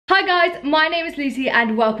Hi guys, my name is Lucy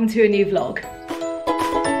and welcome to a new vlog.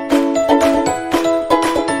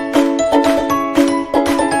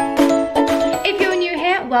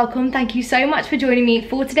 Welcome, thank you so much for joining me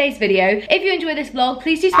for today's video. If you enjoy this vlog,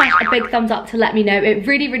 please do smash a big thumbs up to let me know. It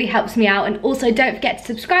really helps me out, and also don't forget to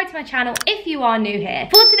subscribe to my channel if you are new here.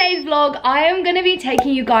 For today's vlog, I am going to be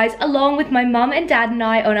taking you guys along with my mum and dad and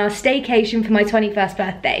I on our staycation for my 21st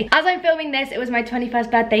birthday. As I'm filming this, it was my 21st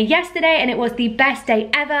birthday yesterday and it was the best day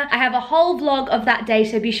ever. I have a whole vlog of that day,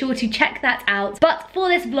 so be sure to check that out. But for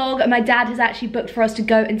this vlog, my dad has actually booked for us to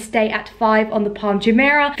go and stay at 5 on the Palm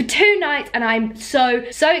Jumeirah for 2 nights, and I'm so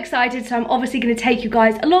excited, so I'm obviously going to take you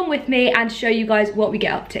guys along with me and show you guys what we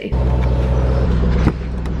get up to.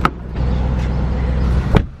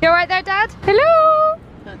 You alright there, Dad? Hello!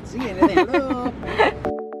 Can't see anything. Hello.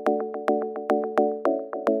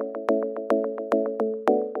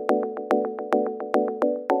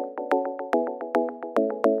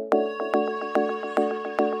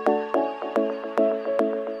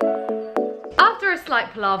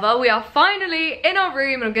 Slight palaver, we are finally in our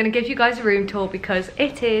room, and I'm going to give you guys a room tour because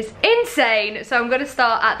it is insane. So I'm going to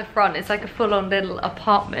start at the front. It's like a full-on little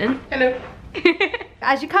apartment. Hello.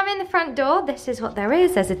 As you come in the front door, this is what there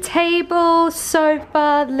is. There's a table,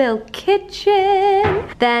 sofa, little kitchen.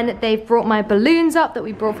 Then they've brought my balloons up that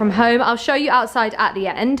we brought from home. I'll show you outside at the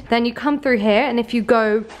end. Then you come through here, and if you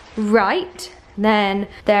go right, then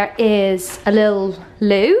there is a little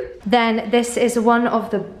loo. Then this is one of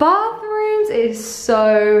the bathrooms. It is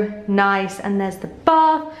so nice, and there's the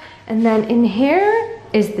bath, and then in here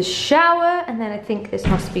is the shower, and then I think this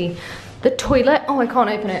must be the toilet. Oh, I can't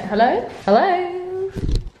open it. Hello? Hello?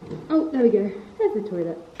 Oh, there we go. There's the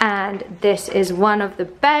toilet. And this is one of the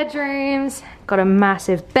bedrooms. Got a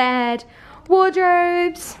massive bed,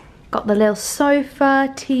 wardrobes. Got the little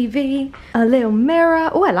sofa, TV, a little mirror.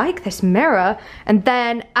 Oh, I like this mirror. And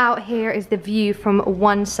then out here is the view from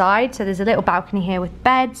one side. So there's a little balcony here with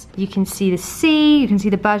beds. You can see the sea, you can see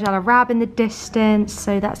the Burj Al Arab in the distance.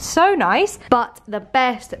 So that's so nice. But the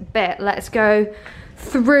best bit, let's go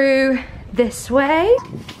through this way.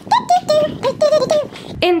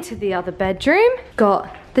 Into the other bedroom.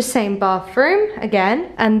 Got the same bathroom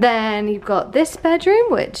again, and then you've got this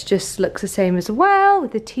bedroom, which just looks the same as well,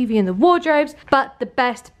 with the TV and the wardrobes. But the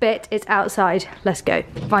best bit is outside. Let's go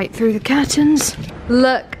right through the curtains.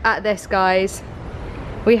 Look at this, guys.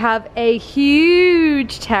 We have a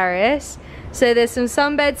huge terrace, so there's some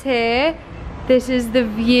sunbeds here. This is the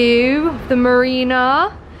view of the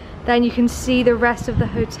marina. Then you can see the rest of the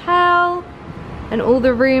hotel and all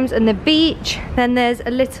the rooms and the beach. Then there's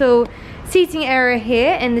a little seating area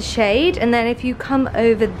here in the shade, and then if you come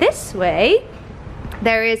over this way,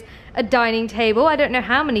 there is a dining table. I don't know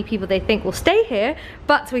how many people they think will stay here,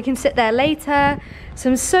 but we can sit there later.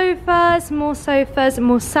 Some sofas, more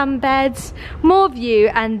sunbeds, more view,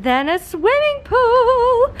 and then a swimming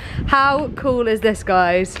pool. How cool is this,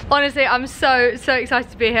 guys? Honestly, I'm so excited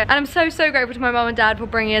to be here, and I'm so grateful to my mum and dad for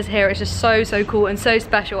bringing us here. It's just so cool and so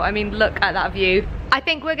special. I mean, look at that view. I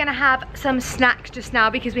think we're gonna have some snacks just now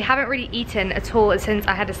because we haven't really eaten at all since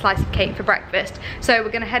I had a slice of cake for breakfast. So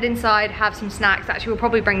we're gonna head inside, have some snacks. Actually, we'll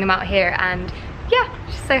probably bring them out here, and yeah,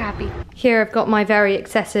 just so happy. Here I've got my very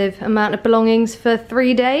excessive amount of belongings for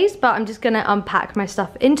 3 days, but I'm just gonna unpack my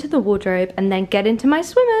stuff into the wardrobe and then get into my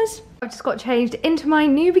swimmers. I've just got changed into my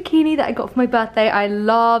new bikini that I got for my birthday. I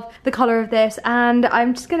love the color of this, and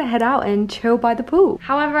I'm just gonna head out and chill by the pool.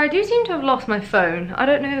 However, I do seem to have lost my phone. I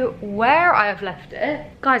don't know where I have left it.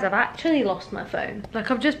 Guys, I've actually lost my phone. Like,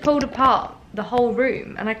 I've just pulled apart the whole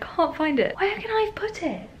room and I can't find it. Where can I have put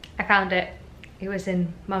it? I found it. It was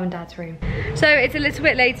in mum and dad's room. So it's a little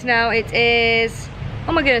bit later now. It is,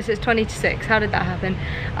 oh my goodness, it's 20 to 6. How did that happen?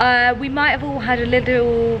 We might have all had a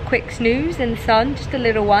little quick snooze in the sun, just a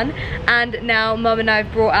little one. And now mum and I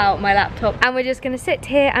have brought out my laptop, and we're just gonna sit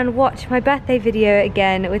here and watch my birthday video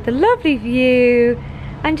again with a lovely view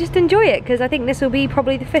and just enjoy it, because I think this will be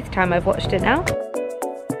probably the 5th time I've watched it now.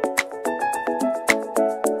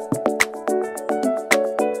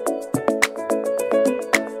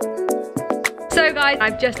 So guys,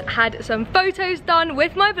 I've just had some photos done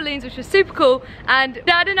with my balloons, which was super cool, and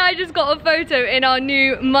Dad and I just got a photo in our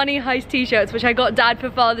new Money Heist t-shirts, which I got Dad for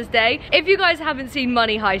Father's Day. If you guys haven't seen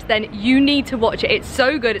Money Heist, then you need to watch it. It's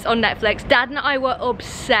so good. It's on Netflix. Dad and I were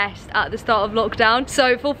obsessed at the start of lockdown,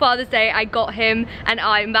 so for Father's Day I got him and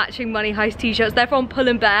I matching Money Heist t-shirts. They're from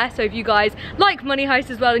Pull & Bear, so if you guys like Money Heist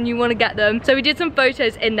as well and you want to get them, so we did some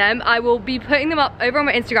photos in them. I will be putting them up over on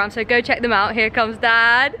my Instagram, so go check them out. Here comes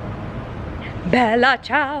Dad. Bella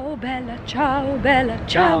ciao, bella ciao, bella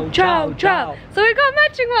ciao, ciao, ciao. So we got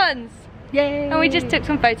matching ones. Yay! And we just took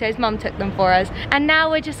some photos, Mum took them for us. And now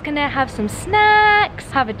we're just gonna have some snacks,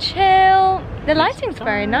 have a chill. The lighting's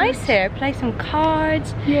very nice here. Play some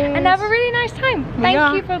cards and have a really nice time.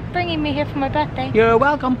 Thank you for bringing me here for my birthday. You're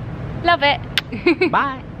welcome. Love it.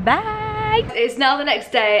 Bye. Bye. It's now the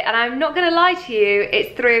next day and I'm not gonna lie to you,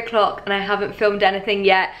 it's 3 o'clock and I haven't filmed anything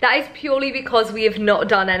yet. That is purely because we have not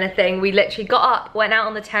done anything. We literally got up, went out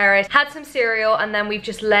on the terrace, had some cereal, and then we've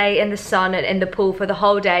just lay in the sun and in the pool for the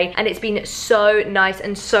whole day, and it's been so nice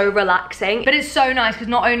and so relaxing. But it's so nice because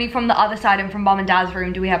not only from the other side and from Mum and Dad's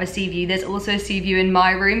room do we have a sea view, there's also a sea view in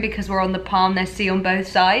my room because we're on the palm, there's sea on both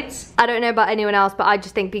sides. I don't know about anyone else, but I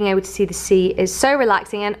just think being able to see the sea is so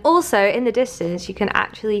relaxing, and also in the distance you can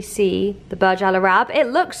actually see the Burj Al Arab.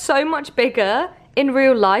 It looks so much bigger in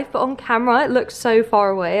real life, but on camera it looks so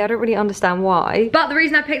far away. I don't really understand why. But the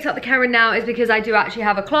reason I picked up the camera now is because I do actually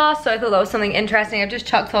have a class, so I thought that was something interesting. I've just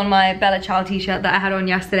chucked on my Bella Child t-shirt that I had on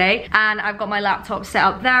yesterday, and I've got my laptop set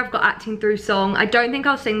up there. I've got acting through song. I don't think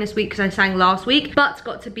I'll sing this week because I sang last week, but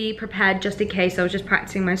got to be prepared just in case. I was just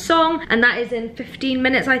practicing my song, and that is in 15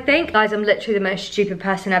 minutes, I think. Guys, I'm literally the most stupid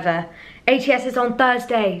person ever. ATS is on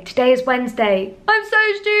Thursday, today is Wednesday. I'm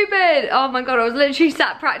so stupid. Oh my god, I was literally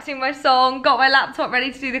sat practicing my song, got my laptop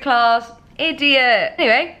ready to do the class. Idiot.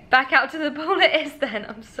 Anyway, back out to the pool it is then.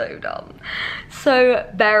 I'm so dumb. So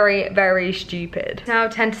very, very stupid. Now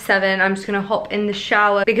 10 to 7, I'm just gonna hop in the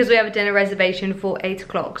shower because we have a dinner reservation for 8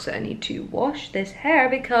 o'clock. So I need to wash this hair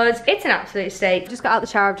because it's an absolute state. Just got out the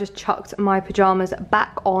shower, I've just chucked my pajamas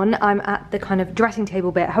back on. I'm at the kind of dressing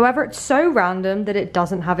table bit. However, it's so random that it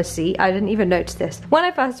doesn't have a seat. I didn't even notice this when I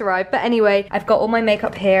first arrived. But anyway, I've got all my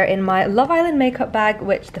makeup here in my Love Island makeup bag,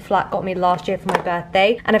 which the flat got me last year for my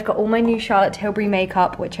birthday. And I've got all my new Charlotte Tilbury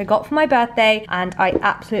makeup, which I got for my birthday, and I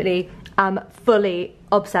absolutely am fully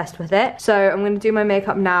obsessed with it. So I'm gonna do my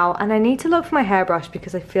makeup now, and I need to look for my hairbrush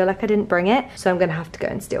because I feel like I didn't bring it, so I'm gonna have to go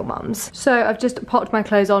and steal Mum's. So I've just popped my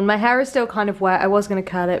clothes on. My hair is still kind of wet. I was gonna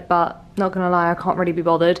curl it, but not gonna lie, I can't really be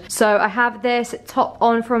bothered. So I have this top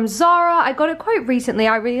on from Zara. I got it quite recently.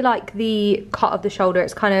 I really like the cut of the shoulder.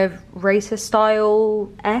 It's kind of racer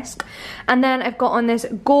style-esque. And then I've got on this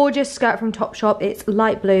gorgeous skirt from Topshop. It's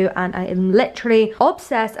light blue and I am literally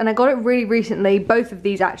obsessed, and I got it really recently, both of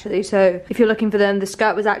these actually. So if you're looking for them, the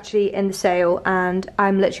skirt was actually in the sale and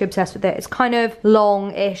I'm literally obsessed with it. It's kind of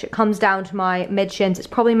long-ish. It comes down to my mid-shins. It's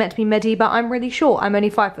probably meant to be midi, but I'm really short. I'm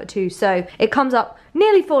only 5'2", so it comes up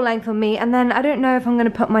nearly full length on me, and then I don't know if I'm gonna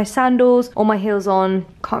put my sandals or my heels on.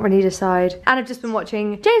 Can't really decide. And I've just been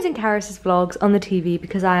watching James and Karis's vlogs on the TV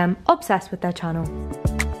because I am obsessed with their channel.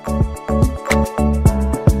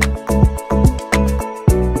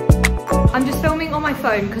 I'm just filming on my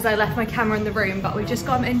phone because I left my camera in the room, but we've just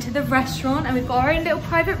gone into the restaurant and we've got our own little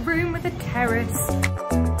private room with a terrace.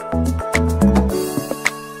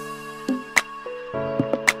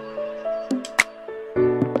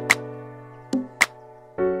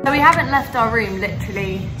 We haven't left our room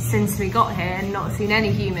literally since we got here and not seen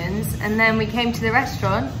any humans, and then we came to the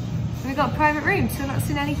restaurant and we got a private room, so we've not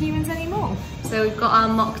seen any humans anymore. So we've got our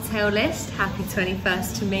mocktail list. Happy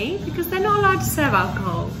 21st to me because they're not allowed to serve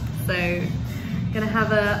alcohol. So gonna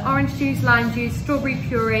have a orange juice, lime juice, strawberry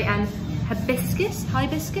puree and hibiscus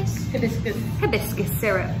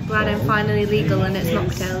syrup. Glad I'm finally legal and it's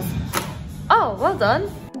mocktails. Oh, well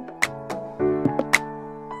done.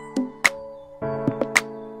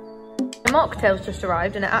 The mocktail's just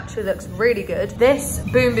arrived and it actually looks really good. This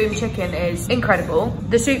boom boom chicken is incredible.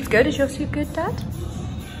 The soup's good. Is your soup good, Dad?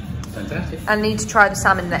 Fantastic. I need to try the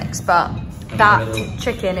salmon next, but that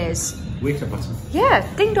chicken is... Waiter button. Yeah,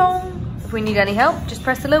 ding dong. If we need any help, just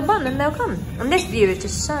press the little button and they'll come. And this view is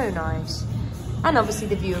just so nice. And obviously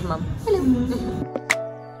the view of Mum. Hello.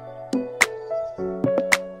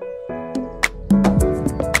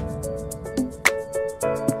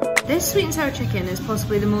 This sweet and sour chicken is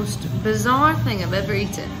possibly the most bizarre thing I've ever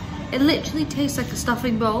eaten. It literally tastes like a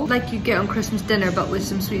stuffing bowl, like you get on Christmas dinner, but with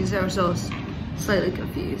some sweet and sour sauce. Slightly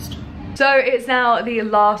confused. So it's now the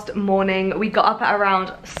last morning. We got up at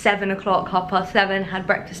around 7 o'clock, 7:30, had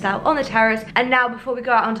breakfast out on the terrace. And now before we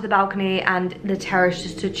go out onto the balcony and the terrace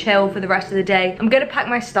just to chill for the rest of the day, I'm gonna pack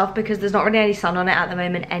my stuff because there's not really any sun on it at the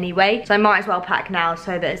moment anyway. So I might as well pack now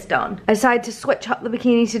so that it's done. I decided to switch up the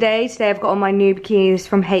bikini today. Today I've got on my new bikinis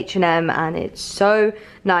from H&M and it's so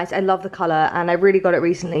nice. I love the color and I really got it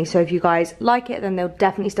recently. So if you guys like it, then they'll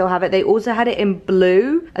definitely still have it. They also had it in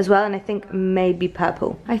blue as well, and I think maybe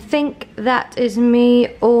purple. I think think that is me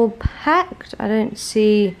all packed. I don't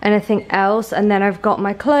see anything else. And then I've got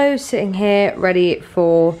my clothes sitting here ready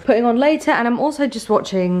for putting on later. And I'm also just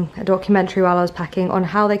watching a documentary while I was packing on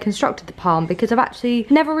how they constructed the palm, because I've actually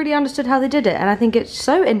never really understood how they did it, and I think it's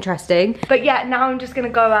so interesting. But yeah, now I'm just gonna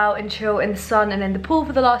go out and chill in the sun and in the pool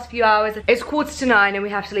for the last few hours. It's 9:15 and we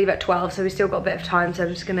have to leave at 12, so we still got a bit of time, so I'm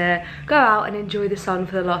just gonna go out and enjoy the sun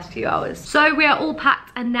for the last few hours. So we are all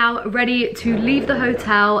packed and now ready to leave the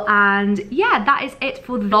hotel, and yeah, that is it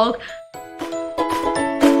for the vlog.